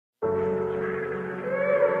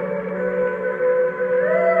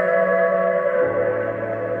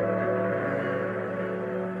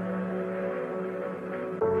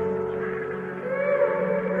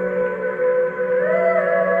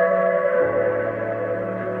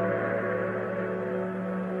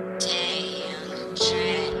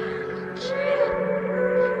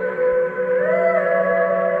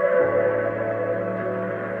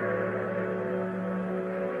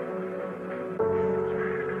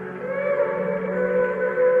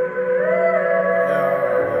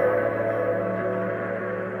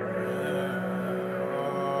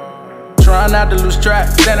Falling out the loose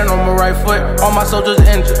track, standing on my right foot. All my soldiers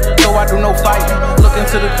injured, so I do no fighting. Look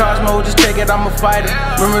into the cosmos, just take it, I'm a fighter.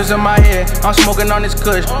 Memories in my head, I'm smoking on this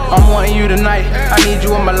kush. I'm wanting you tonight, I need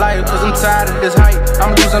you in my life, cause I'm tired of this hype.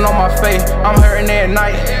 I'm losing all my faith, I'm hurting at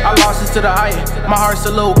night. I lost it to the height, my heart's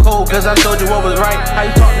a little cold, cause I told you what was right. How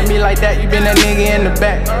you talk to me like that, you been that nigga in the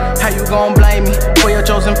back. How you gon' blame me for your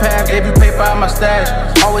chosen path? Gave you paper out my stash,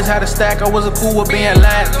 always had a stack, I wasn't cool with being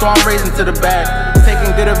last, so I'm raising to the back.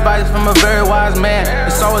 Taking good advice from a very wise man.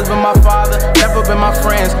 It's always been my father, never been my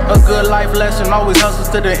friends. A good life lesson, always hustles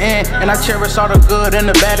to the end. And I cherish all the good and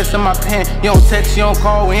the baddest in my pen. You don't text, you don't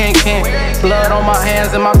call, we ain't kin. Blood on my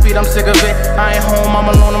hands and my feet, I'm sick of it. I ain't home, I'm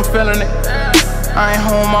alone, I'm feeling it. I ain't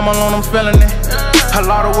home, I'm alone, I'm feeling it. A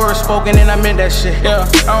lot of words spoken and I meant that shit. Yeah,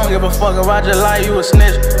 I don't give a fuck if I just lie, you a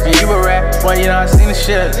snitch. And you a rat, boy, you know I seen the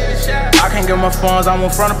shit. I can't get my funds, I'm in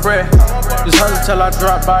front of bread. Just hustle till I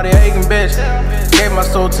drop body aching, bitch. Gave my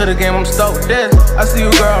soul to the game, I'm stoked this. I see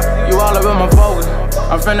you, girl, you all up in my focus.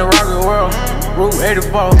 I'm finna rock the world, Route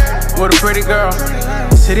 84, with a pretty girl.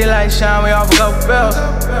 City lights shine, we all for go for bills.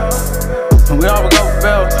 We all for go for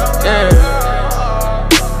bills, yeah.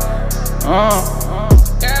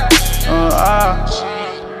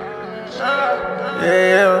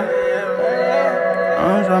 Yeah.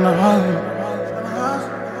 I'm tryna hustle.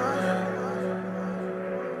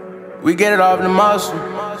 We get it off the muscle.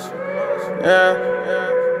 Yeah.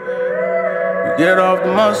 We get it off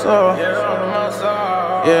the muscle.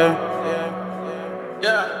 Yeah.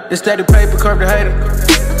 It's steady paper, curve the hater.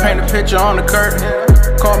 Paint a picture on the curtain.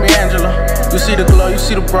 Call me Angela. You see the glow, you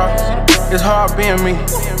see the bra. It's hard being me,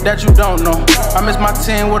 that you don't know. I miss my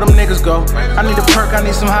team, where them niggas go. I need a perk, I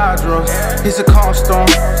need some hydro. It's a calm storm,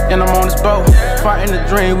 and I'm on this boat. Fighting the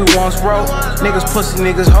dream we once wrote. Niggas pussy,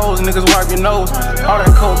 niggas hoes, niggas wipe your nose. All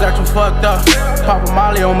that coke got you fucked up. Pop a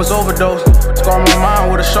Molly, almost overdose. Scar my mind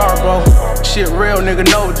with a sharp bow. Shit real, nigga,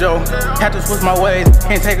 no joke. Had to switch my ways,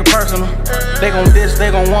 can't take it personal. They gon' diss,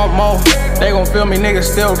 they gon' want more. They gon' feel me, nigga,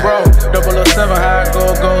 still bro. 007, how it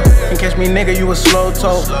goes. And catch me, nigga, you a slow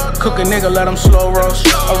toe. Cook a nigga, let him slow roast.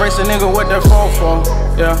 Erase a nigga with that 4-4,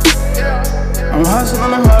 yeah. I'm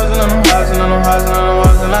hustling, I'm hustling, I'm hustling, I'm hustling, I'm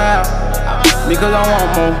hustling out. Because I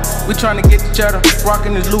want more. We tryna get the cheddar,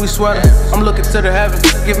 rocking this Louis sweater. I'm looking to the heavens,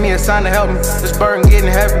 give me a sign to help me. This burden getting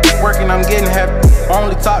heavy, working, I'm getting heavy. I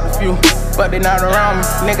only talk to few, but they not around me.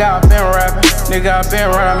 Nigga, I been rapping, nigga, I been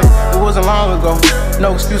rhyming. It wasn't long ago,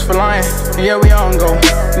 no excuse for lying. And yeah, we on go,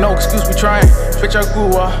 no excuse we trying. Bitch, I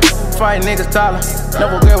grew up, fighting niggas Tyler.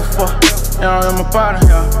 Never gave a fuck, you know, I'm a partner,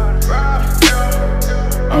 yeah.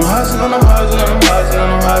 I'm hustling, I'm hustling, I'm hustling,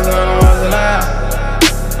 I'm hustling, I'm hustling out.